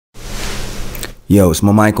Yo, is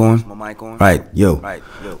my mic on? Right, yo.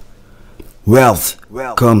 Wealth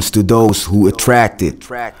comes to those who attract it,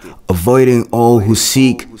 avoiding all who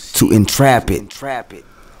seek to entrap it.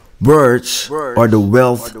 Words are the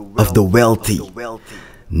wealth of the wealthy.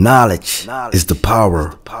 Knowledge is the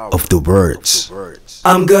power of the words.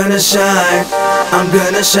 I'm gonna shine, I'm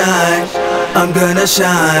gonna shine, I'm gonna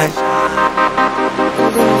shine.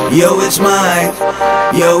 Yo, it's mine,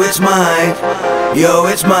 yo, it's mine, yo,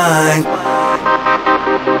 it's mine.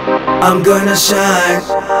 I'm gonna shine,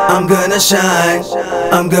 I'm gonna shine,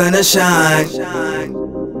 I'm gonna shine.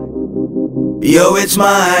 Yo, it's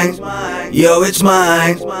mine, yo, it's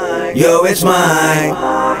mine, yo, it's mine.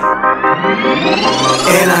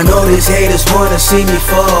 And I know these haters wanna see me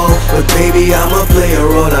fall, but baby, I'm a player,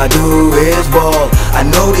 all I do is ball. I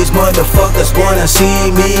know these motherfuckers wanna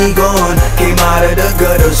see me gone. Came out of the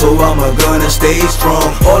gutter, so I'm gonna stay strong.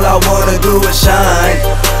 All I wanna do is shine,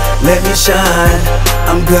 let me shine.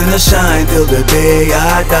 I'm gonna shine till the day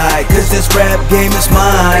I die, cause this rap game is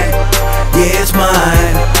mine. Yeah, it's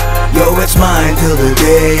mine, yo, it's mine till the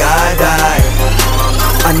day I die.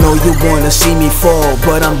 I know you wanna see me fall,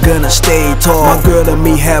 but I'm gonna stay tall. My girl and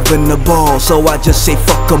me having the ball, so I just say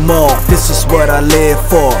fuck them all. This is what I live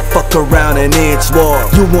for, fuck around and it's war.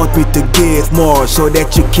 You want me to give more, so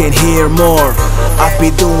that you can hear more. I've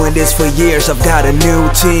been doing this for years, I've got a new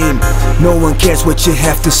team. No one cares what you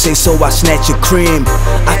have to say, so I snatch your cream.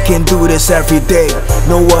 I can do this every day,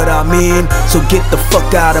 know what I mean? So get the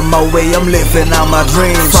fuck out of my way, I'm living out my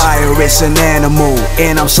dreams. Fire is an animal,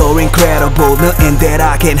 and I'm so incredible. Nothing that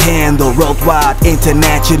I can handle, worldwide,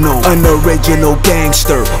 international, an original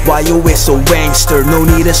gangster. Why you is so gangster? No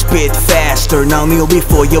need to spit faster, now kneel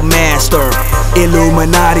before your master.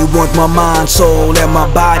 Illuminati want my mind, soul, and my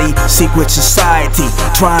body. Secret society,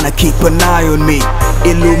 trying to keep an eye on me.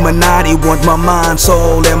 Illuminati want my mind,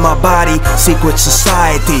 soul, and my body. Secret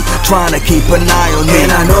society, trying to keep an eye on me.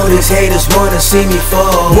 And I know these haters wanna see me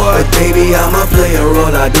fall, but baby, I'm a player,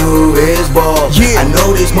 all I do is ball. I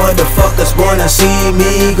know these motherfuckers wanna see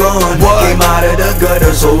me gone. Came out of the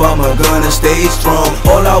gutter, so I'm gonna stay strong.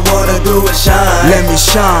 All I wanna do is shine, let me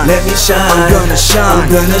shine, let me shine. I'm gonna shine,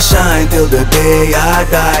 I'm gonna shine till the day I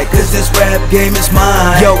die, cause this rap game is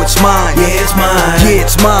mine. Yo, it's mine, yeah, it's mine, yeah,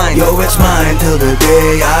 it's mine. Yo, it's mine till the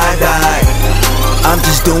day I die. I'm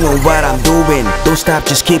just doing what I'm doing, don't stop,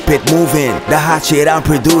 just keep it moving. The hot shit I'm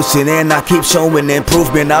producing, and I keep showing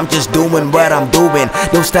improvement. I'm just doing what I'm doing,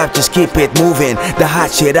 don't stop, just keep it moving. The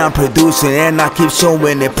hot shit I'm producing, and I keep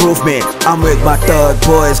showing improvement. I'm with my thug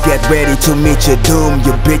boys, get ready to meet your doom.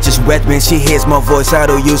 Your bitch is wet when she hears my voice, I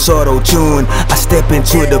don't use auto-tune. I step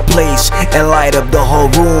into the place and light up the whole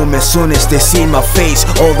room. As soon as they see my face,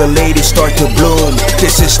 all the ladies start to bloom.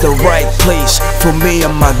 This is the right place for me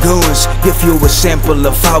and my goons. Give you a sample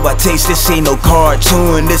of how I taste, this ain't no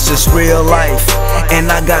cartoon, this is real life.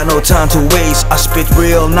 And I got no time to waste, I spit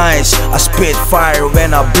real nice, I spit fire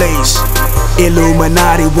when I blaze.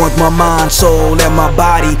 Illuminati want my mind, soul, and my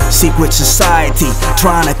body. Secret society,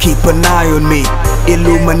 trying to keep an eye on me.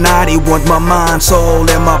 Illuminati want my mind, soul,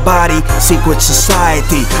 and my body. Secret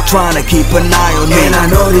society, trying to keep an eye on me. And I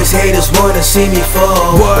know these haters wanna see me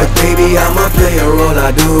fall, but baby, I'm a player, all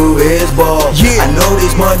I do is ball. I know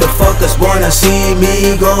these motherfuckers wanna see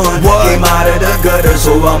me gone. Came out of the gutter,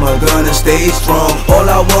 so I'm gonna stay strong. All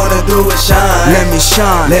I wanna do is shine, let me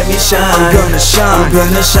shine, let me shine. I'm gonna shine, I'm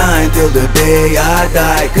gonna shine till the day I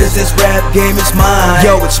die, cause this rap game is mine.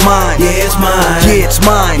 Yo, it's mine, yeah, it's mine, yeah, it's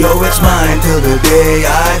mine. Yo, it's mine till the day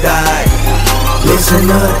I die. Listen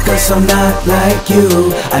up, cause I'm not like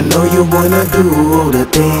you. I know you wanna do all the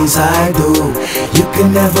things I do. You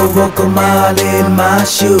can never walk a mile in my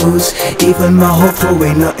shoes. Even my whole crew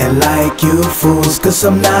ain't nothing like you fools. Cause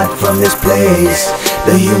I'm not from this place,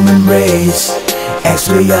 the human race.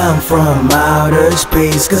 Actually, I'm from outer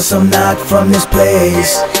space. Cause I'm not from this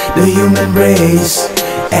place, the human race.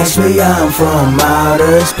 Actually, I'm from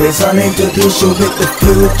outer space. I'll introduce you with the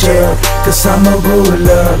future, cause I'm a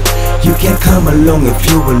ruler. You can't come along if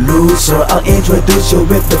you a loser. I'll introduce you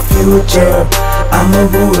with the future. I'm a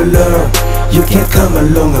ruler. You can't come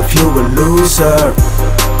along if you a loser.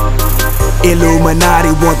 Illuminati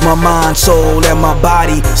want my mind, soul, and my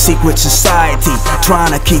body. Secret society,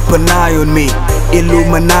 trying to keep an eye on me.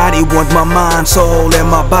 Illuminati want my mind, soul, and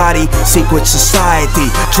my body. Secret society,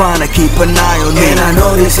 trying to keep an eye on me. And I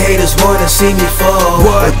know these haters wanna see me fall,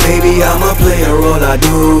 but baby, I'm a player, all I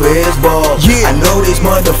do is ball. I know these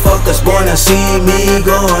motherfuckers wanna see me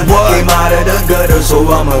gone. Came out of the gutter, so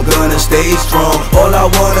I'm gonna stay strong. All I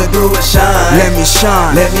wanna do is shine, let me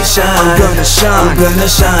shine, let me shine. I'm gonna shine, I'm gonna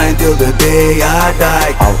shine till the day I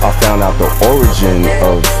die. I found out the origin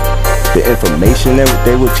of the the information that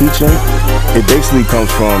they were teaching, it basically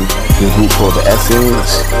comes from this group called the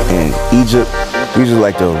Essenes in Egypt. These are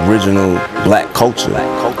like the original black culture,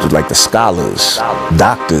 like the scholars,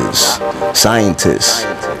 doctors, scientists,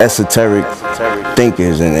 esoteric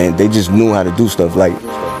thinkers, and they just knew how to do stuff. Like,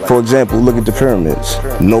 for example, look at the pyramids.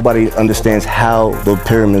 Nobody understands how the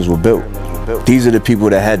pyramids were built. These are the people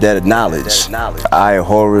that had that knowledge. The Eye of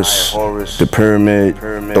Horus, the pyramid,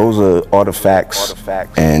 those are artifacts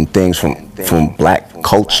and things from black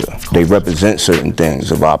culture. They represent certain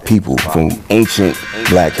things of our people from ancient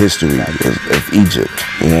black history of Egypt.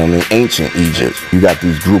 You know what I mean? Ancient Egypt. You got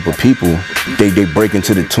these group of people, they break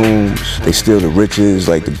into the tombs, they steal the riches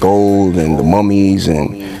like the gold and the mummies,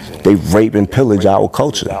 and they rape and pillage our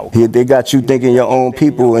culture. They got you thinking your own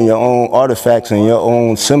people and your own artifacts and your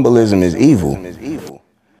own symbolism is evil.